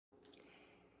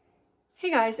Hey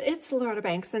guys, it's Loretta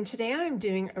Banks, and today I'm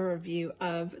doing a review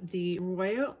of the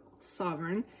Royal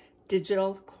Sovereign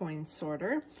Digital Coin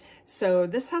Sorter. So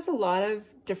this has a lot of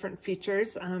different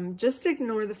features. Just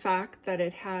ignore the fact that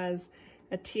it has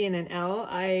a T and an L.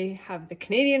 I have the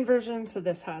Canadian version, so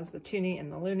this has the toonie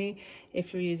and the loonie.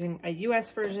 If you're using a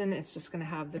US version, it's just going to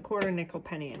have the quarter, nickel,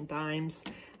 penny, and dimes.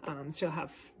 So you'll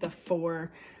have the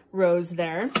 4 rows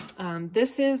there.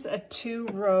 This is a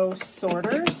 2-row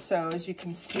sorter, so as you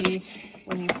can see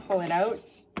when you pull it out,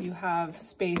 you have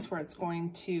space where it's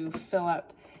going to fill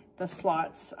up the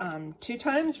slots 2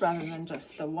 times rather than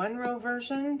just the 1-row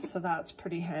version, so that's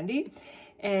pretty handy.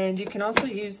 And you can also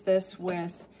use this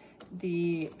with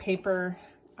the paper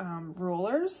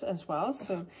rollers as well,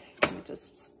 so you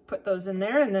just put those in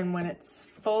there, and then when it's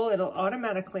full it'll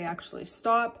automatically actually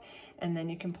stop, and then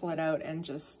you can pull it out and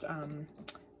just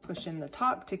push in the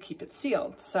top to keep it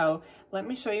sealed. So let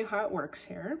me show you how it works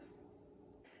here.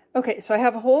 Okay, so I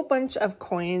have a whole bunch of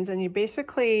coins, and you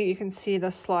can see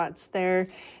the slots there.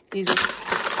 You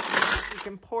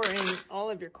can pour in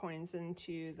all of your coins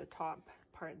into the top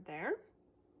part there.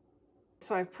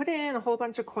 So I've put in a whole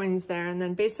bunch of coins there, and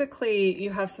then basically you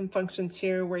have some functions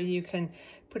here where you can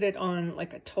put it on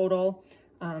like a total,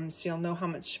 so you'll know how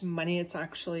much money it's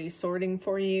actually sorting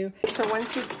for you. So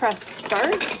once you press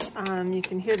start, you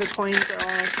can hear the coins are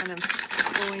all kind of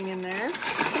going in there.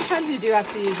 Sometimes you do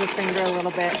have to use your finger a little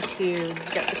bit to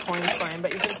get the coins going,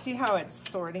 but you can see how it's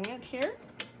sorting it here.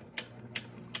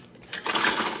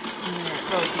 And then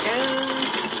it goes again.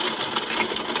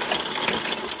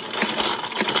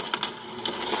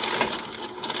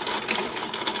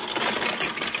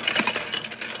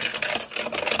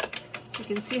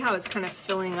 You can see how it's kind of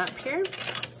filling up here.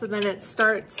 So then it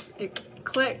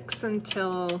clicks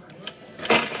until,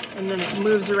 and then it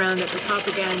moves around at the top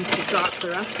again to drop the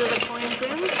rest of the coins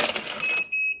in.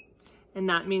 And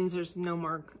that means there's no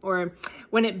more, or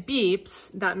when it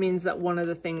beeps, that means that one of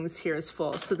the things here is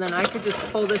full. So then I could just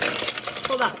pull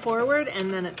that forward,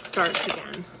 and then it starts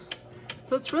again.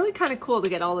 So it's really kind of cool to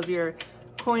get all of your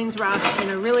coins wrapped in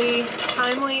a really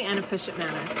timely and efficient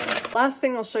manner. Last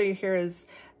thing I'll show you here is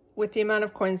with the amount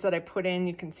of coins that I put in,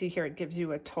 you can see here it gives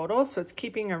you a total. So it's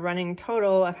keeping a running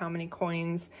total of how many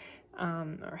coins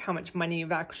or how much money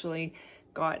you've actually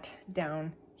got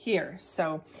down here.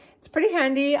 So it's pretty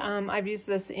handy. I've used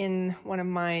this in one of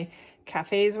my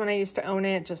cafes when I used to own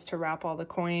it, just to wrap all the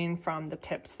coin from the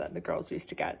tips that the girls used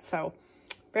to get. So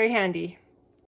very handy.